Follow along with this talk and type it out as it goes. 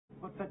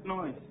that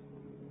noise?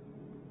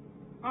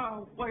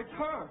 Oh, why, it's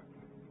her!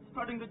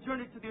 Starting the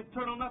journey to the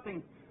eternal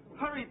nothing.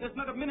 Hurry, there's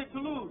not a minute to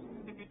lose.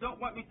 If you don't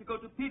want me to go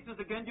to pieces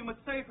again, you must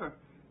save her.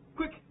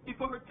 Quick,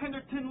 before her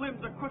tender tin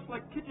limbs are crushed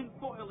like kitchen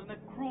foil in that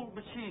cruel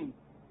machine.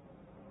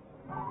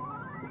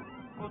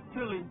 Oh,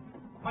 Tilly,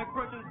 my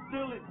precious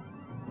Tilly.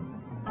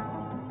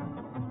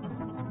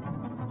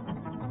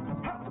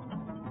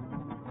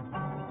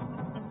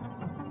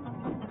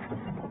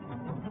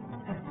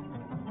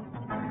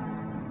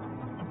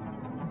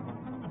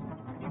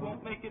 He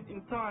won't make it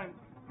in time.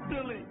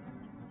 Tilly.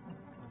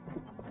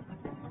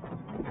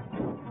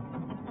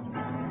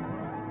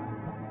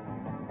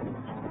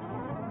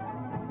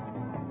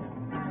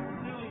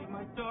 Tilly,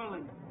 my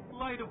darling,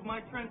 light of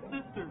my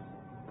transistors.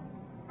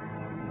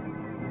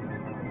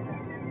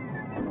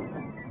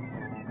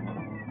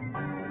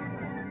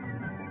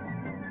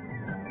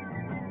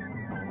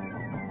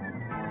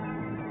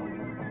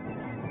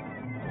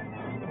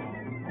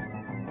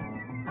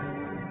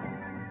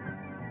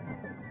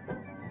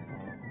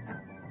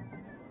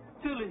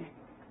 Tilly,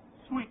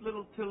 sweet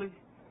little Tilly.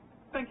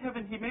 Thank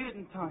heaven he made it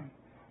in time.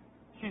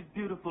 She's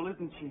beautiful,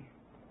 isn't she?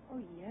 Oh,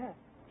 yes.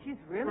 She's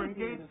really We're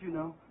engaged, beautiful. you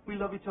know. We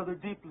love each other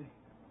deeply.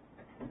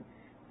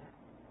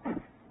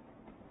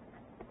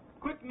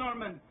 Quick,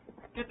 Norman.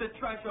 Get the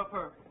trash off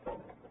her.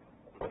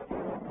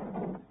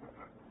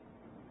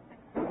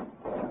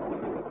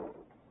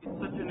 It's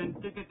such an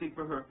indignity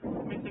for her,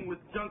 mixing with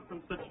junk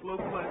from such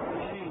low-class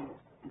machines.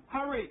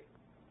 Hurry!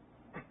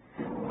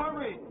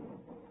 Hurry!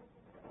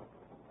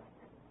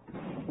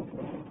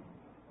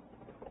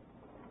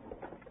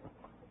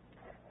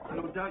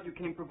 No doubt you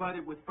came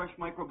provided with fresh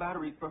micro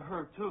batteries for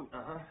her, too.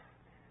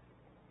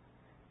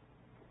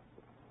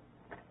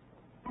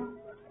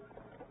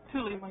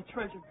 Tilly, my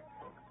treasure.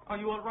 Are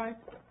you all right?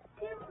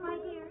 Kress, my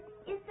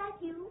dear, is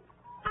that you?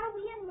 Are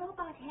we in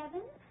robot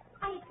heaven?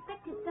 I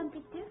expected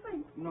something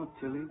different. No,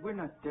 Tilly, we're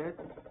not dead.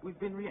 We've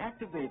been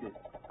reactivated.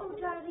 Oh,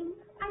 darling,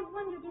 I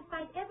wondered if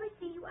I'd ever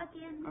see you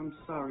again. I'm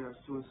sorry our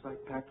suicide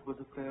pact was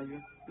a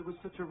failure. It was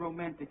such a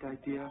romantic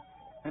idea,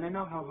 and I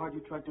know how hard you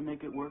tried to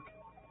make it work.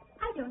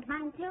 I don't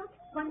mind, Tilt.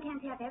 One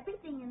can't have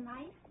everything in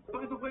life.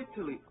 By the way,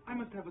 Tilly, I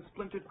must have a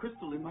splintered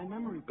crystal in my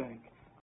memory bank.